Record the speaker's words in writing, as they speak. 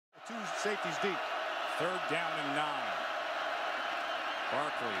Safety's deep. 3rd down and 9.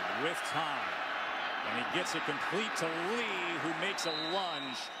 Barkley with time. And he gets it complete to Lee, who makes a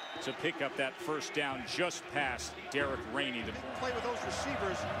lunge to pick up that 1st down just past Derek Rainey. Play with those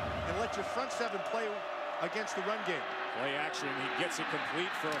receivers and let your front 7 play against the run game. Play action. He gets it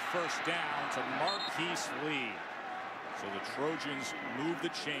complete for a 1st down to Marquis Lee. So the Trojans move the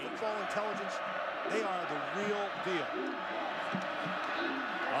chain. Football intelligence, they are the real deal.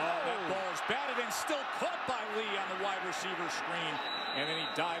 Oh, that ball is batted and still caught by Lee on the wide receiver screen. And then he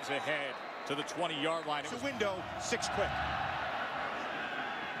dives ahead to the 20-yard line. It's a window, 6 quick.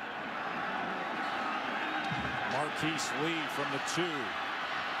 Marquis Lee from the 2.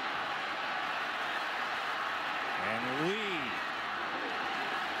 And Lee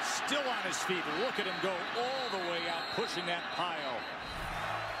still on his feet. Look at him go all the way out, pushing that pile.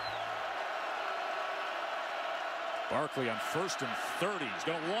 Barkley on 1st and 30. He's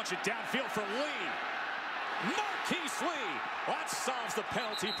going to launch it downfield for Lee. Marquis Lee. That solves the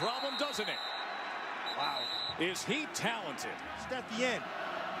penalty problem, doesn't it? Wow. Is he talented? Just at the end.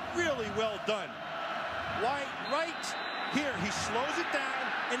 Really well done. Right here, he slows it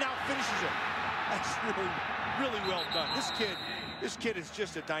down and now finishes it. That's really well done. This kid is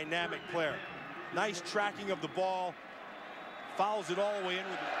just a dynamic player. Nice tracking of the ball. Fouls it all the way in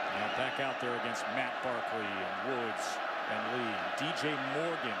with it. Now back out there against Matt Barkley and Woods and Lee. DJ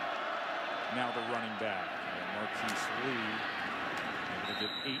Morgan now the running back. And Marquis Lee able to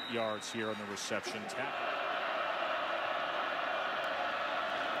get 8 yards here on the reception. Tap.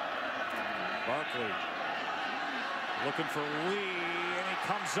 Barkley looking for Lee, and he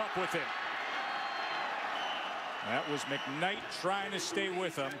comes up with it. That was McKnight trying to stay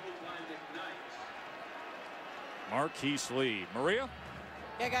with him. Marquis Lee. Maria?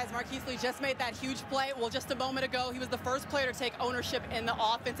 Yeah, guys, Marquis Lee just made that huge play. Well, just a moment ago, he was the first player to take ownership in the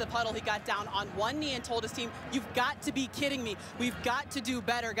offensive huddle. He got down on one knee and told his team, "You've got to be kidding me. We've got to do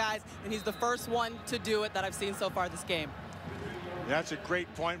better, guys." And he's the first one to do it that I've seen so far this game. That's a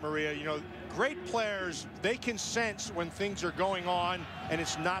great point, Maria. You know, great players, they can sense when things are going on and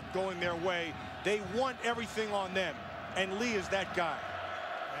it's not going their way. They want everything on them. And Lee is that guy.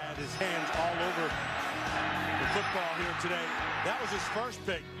 And his hands all over the football here today. That was his first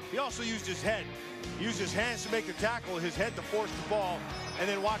pick. He also used his head. He used his hands to make the tackle, his head to force the ball. And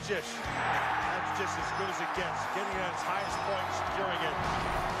then watch this. That's just as good as it gets. Getting it at its highest point, securing it.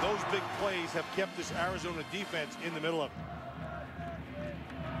 Those big plays have kept this Arizona defense in the middle of it.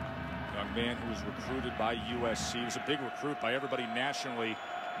 Young man who was recruited by USC. He was a big recruit by everybody nationally.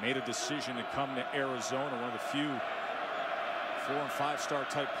 Made a decision to come to Arizona. One of the few 4- and 5-star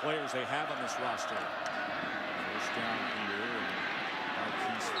type players they have on this roster. 1st down here. And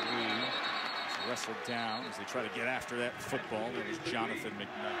Marquis Lee is wrestled down as they try to get after that football. There was Jonathan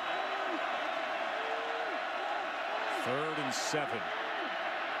McKnight. 3rd and 7.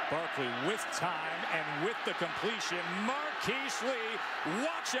 Barkley with time and with the completion. Marquis Lee,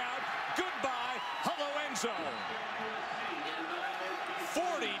 watch out. Goodbye. Hello, end zone.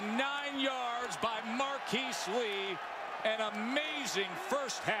 49 yards by Marquis Lee. An amazing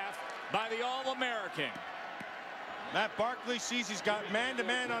 1st half by the All-American. Matt Barkley sees he's got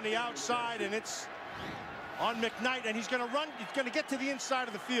man-to-man on the outside, and it's on McKnight, and he's going to run. He's going to get to the inside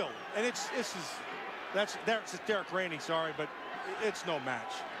of the field, and that's Derek Rainey. Sorry, but it's no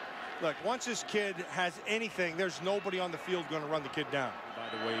match. Look, once this kid has anything, there's nobody on the field going to run the kid down. By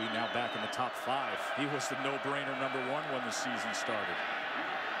the way, now back in the top 5. He was the no-brainer #1 when the season started.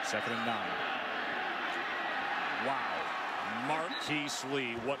 2nd and 9. Wow. Marquis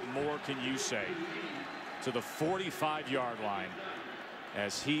Lee, what more can you say? To the 45-yard line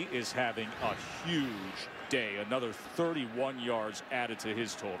as he is having a huge day. Another 31 yards added to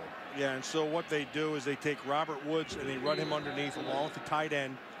his total. Yeah, and so what they do is they take Robert Woods and they run him underneath along with the tight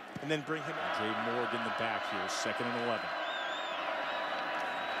end and then bring him. Jay Morgan the back here, 2nd and 11.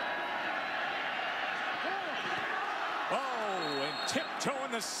 Oh, and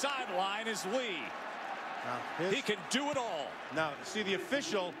tiptoeing the sideline is Lee. He can do it all. Now, see, the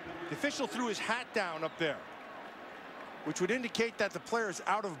official threw his hat down up there, which would indicate that the player is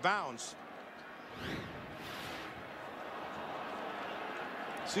out of bounds.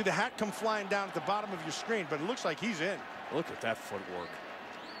 See the hat come flying down at the bottom of your screen, but it looks like he's in. Look at that footwork.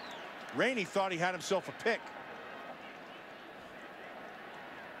 Rainey thought he had himself a pick.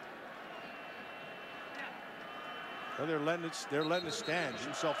 Well, they're letting it stand.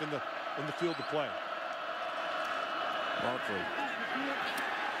 Himself in the field to play. Barkley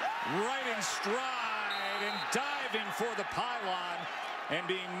right in stride and diving for the pylon, and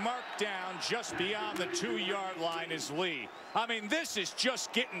being marked down just beyond the 2-yard line is Lee. I mean, this is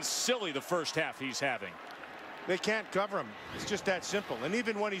just getting silly, the first half he's having. They can't cover him. It's just that simple. And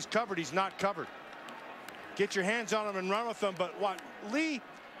even when he's covered, he's not covered. Get your hands on him and run with them. But what Lee,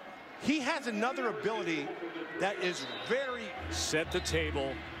 he has another ability that is very... Set the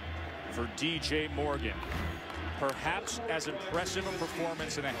table for DJ Morgan. Perhaps as impressive a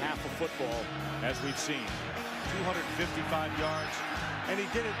performance in a half of football as we've seen. 255 yards, and he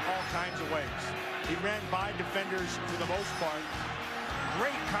did it all kinds of ways. He ran by defenders for the most part.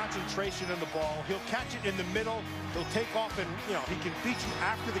 Great concentration on the ball. He'll catch it in the middle. He'll take off, and he can beat you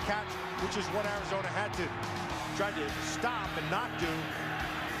after the catch, which is what Arizona had to try to stop and not do.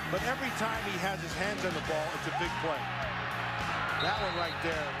 But every time he has his hands on the ball, it's a big play. That one right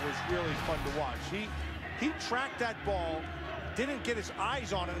there was really fun to watch. He tracked that ball, didn't get his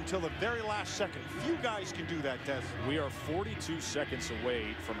eyes on it until the very last second. Few guys can do that, Tess. We are 42 seconds away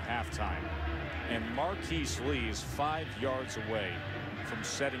from halftime, and Marquis Lee is 5 yards away from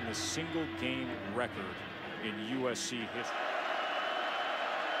setting the single game record in USC history.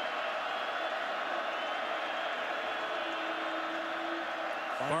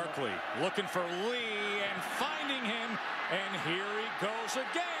 Barkley looking for Lee and finding him, and here he goes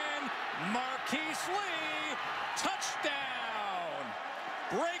again. Marquis Lee, touchdown!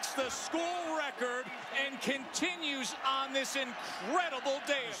 Breaks the school record and continues on this incredible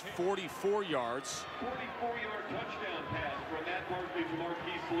day. 44 yards. 44-yard touchdown pass from Matt Barkley to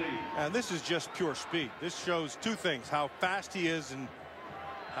Marquis Lee. And this is just pure speed. This shows two things: how fast he is and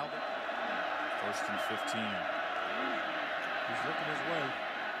how. First and 15. He's looking his way.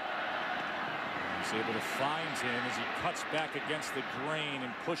 He's able to find him as he cuts back against the grain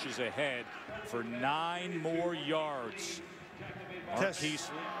and pushes ahead for 9 more yards. Marquis.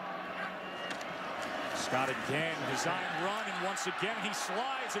 Scott again, design run, and once again he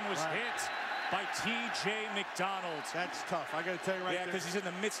slides and was hit by T.J. McDonald. That's tough. I got to tell you right there. Yeah, because he's in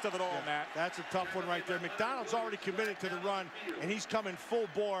the midst of it all, Matt. That's a tough one right there. McDonald's already committed to the run, and he's coming full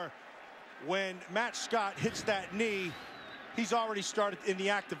bore. When Matt Scott hits that knee, he's already started in the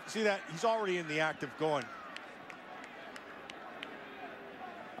active. See that? He's already in the active going.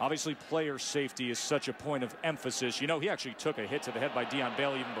 Obviously, player safety is such a point of emphasis. He actually took a hit to the head by Deion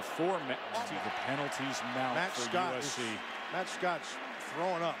Bailey even before the penalties mount for USC. Matt Scott's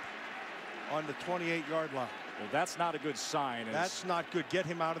throwing up on the 28-yard line. Well, that's not a good sign. That's not good. Get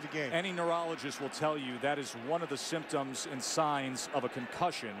him out of the game. Any neurologist will tell you that is one of the symptoms and signs of a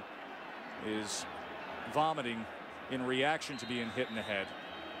concussion, is vomiting in reaction to being hit in the head.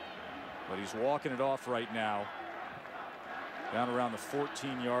 But he's walking it off right now, down around the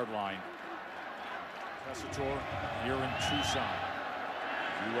 14-yard line. Tessitore here in Tucson.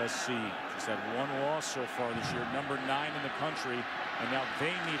 USC just had one loss so far this year, number 9 in the country, and now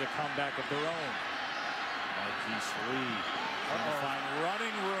they need a comeback of their own. Marquis Lee trying to find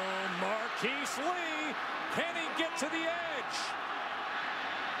running room. Marquis Lee, can he get to the edge?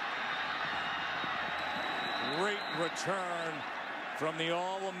 Great return from the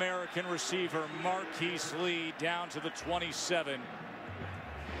All-American receiver Marquis Lee down to the 27.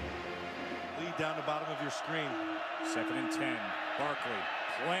 Lee down the bottom of your screen. 2nd and 10. Barkley,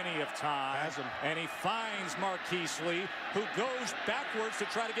 plenty of time. Has him. And he finds Marquis Lee, who goes backwards to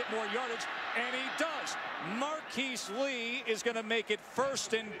try to get more yardage, and he does. Marquis Lee is going to make it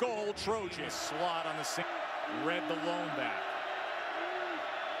 1st and goal, Trojans. Slot on the same. Read the lone back.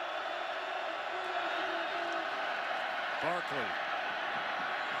 Barkley.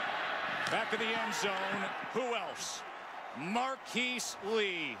 Back of the end zone. Who else? Marquis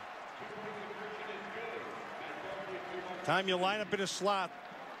Lee. Time you line up in a slot.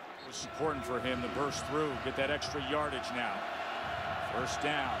 It was important for him to burst through, get that extra yardage now. 1st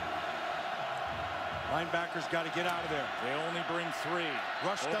down. Linebackers got to get out of there. They only bring 3.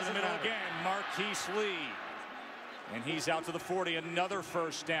 Rush over doesn't the middle matter. again. Marquis Lee. And he's out to the 40. Another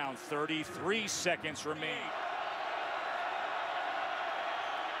 1st down. 33 seconds remain.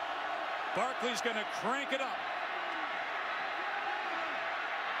 Barkley's going to crank it up.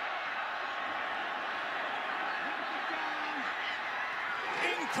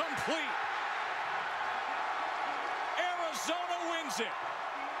 Incomplete. Arizona wins it.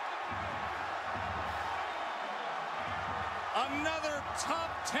 Another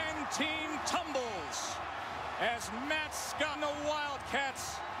top 10 team tumbles as Matt Scott and the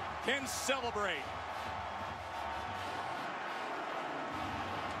Wildcats can celebrate.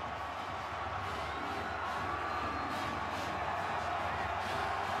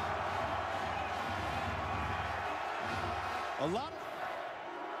 A lot.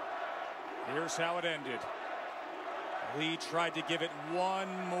 Here's how it ended. Lee tried to give it one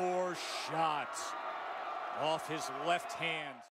more shot off his left hand.